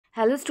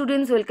Hello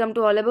students, welcome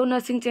to All About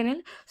Nursing channel.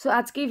 So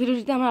আজকে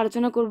ভিডিওটিতে আমরা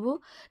আলোচনা করব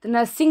the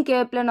nursing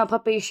care plan of a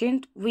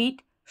patient with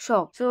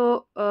shock. So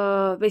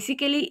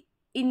basically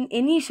in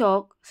any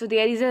shock, so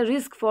there is a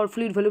risk for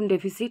fluid volume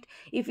deficit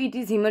if it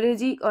is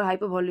hemorrhagic or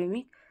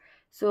hypovolemic.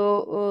 So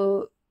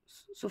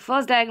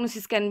first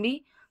diagnosis can be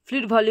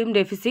fluid volume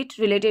deficit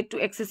related to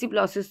excessive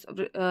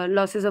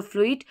losses of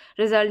fluid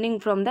resulting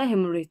from the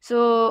hemorrhage. So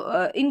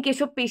in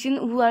case of patients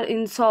who are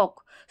in shock,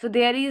 so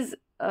there is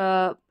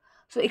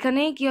so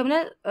এখানে কি হবে না,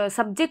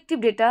 subjective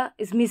data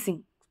is missing.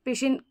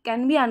 Patient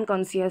can be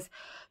unconscious,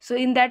 so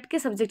in that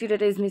case subjective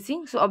data is missing.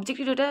 So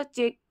objective data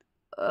check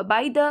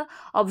by the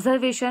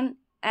observation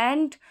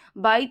and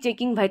by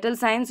checking vital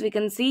signs. We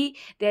can see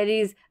there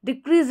is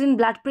decrease in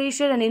blood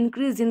pressure and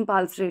increase in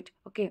pulse rate.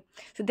 Okay,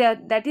 so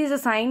that is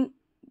a sign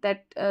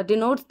that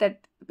denotes that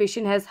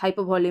patient has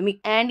hypovolemic.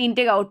 And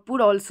intake output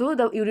also,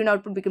 the urine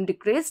output become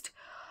decreased.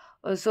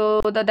 So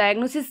the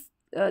diagnosis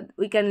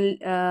we can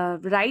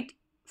write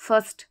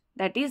first,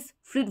 that is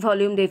fluid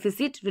volume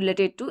deficit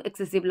related to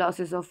excessive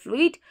losses of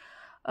fluid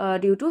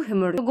due to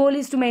hemorrhage. The goal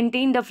is to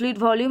maintain the fluid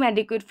volume,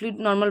 adequate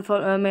normal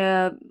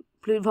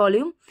fluid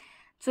volume.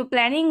 So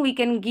planning, we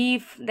can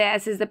give the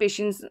assess the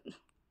patient's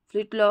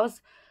fluid loss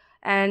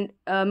and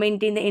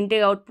maintain the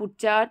intake output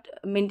chart,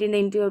 maintain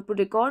the intake output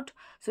record.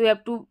 So we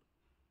have to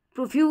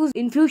profuse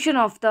infusion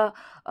of the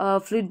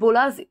fluid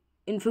bolus,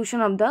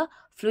 infusion of the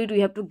fluid we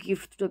have to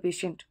give to the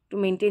patient to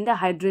maintain the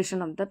hydration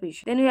of the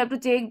patient. Then we have to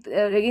check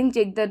again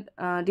check the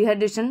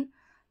dehydration,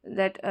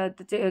 that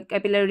the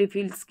capillary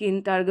field, skin,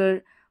 turgor,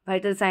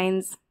 vital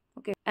signs.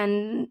 Okay,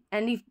 and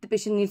if the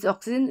patient needs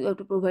oxygen, you have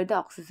to provide the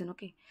oxygen.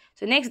 Okay,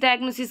 so next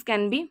diagnosis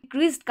can be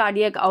decreased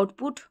cardiac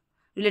output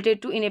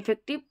related to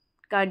ineffective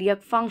cardiac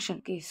function.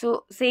 Okay, so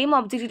same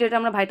objective data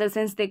আমরা vital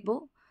signs দেখবো.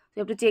 So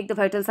you have to check the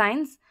vital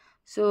signs.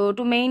 So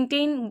to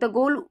maintain, the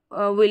goal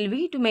will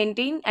be to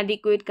maintain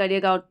adequate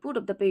cardiac output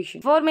of the patient.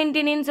 For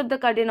maintenance of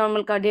the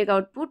normal cardiac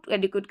output,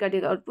 adequate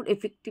cardiac output,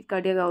 effective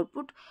cardiac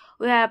output,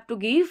 we have to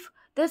give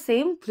the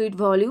same fluid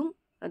volume,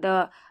 the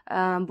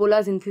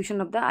bolus infusion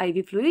of the IV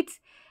fluids,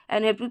 and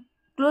we have to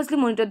closely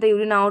monitor the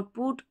urine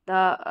output,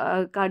 the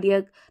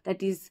cardiac, that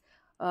is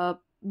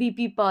BP,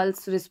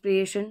 pulse,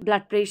 respiration,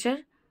 blood pressure,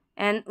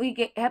 and we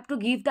have to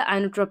give the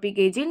inotropic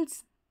agents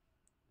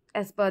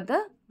as per the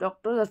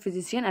doctor or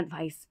physician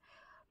advice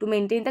to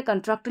maintain the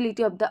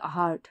contractility of the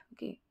heart.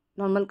 Okay,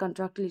 normal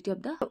contractility of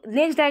the.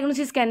 Next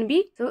diagnosis can be,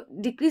 so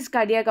decreased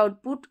cardiac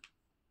output,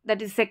 that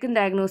is second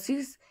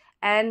diagnosis,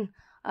 and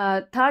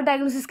third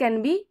diagnosis can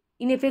be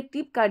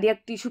ineffective cardiac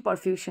tissue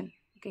perfusion.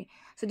 Okay,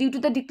 so due to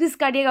the decreased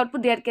cardiac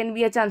output, there can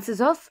be a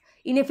chances of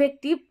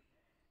ineffective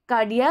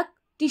cardiac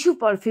tissue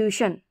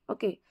perfusion.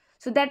 Okay,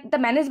 so that the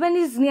management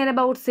is near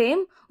about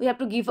same. We have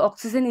to give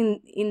oxygen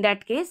in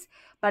that case.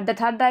 But the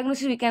third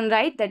diagnosis we can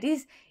write, that is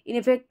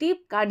ineffective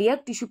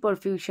cardiac tissue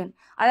perfusion.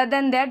 Other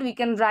than that, we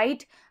can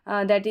write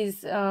that is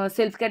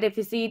self-care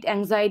deficit,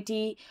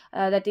 anxiety,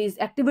 that is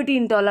activity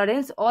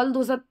intolerance. All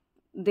those are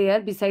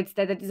there. Besides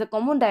that, that is a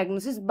common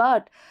diagnosis.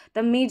 But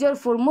the major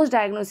foremost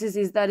diagnosis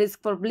is the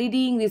risk for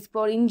bleeding, risk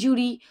for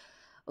injury.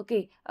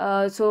 Okay,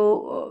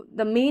 so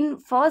the main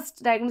first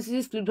diagnosis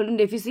is fluid volume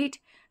deficit,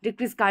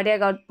 decreased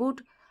cardiac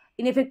output,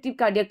 ineffective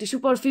cardiac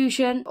tissue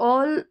perfusion.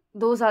 All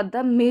those are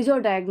the major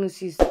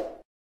diagnoses.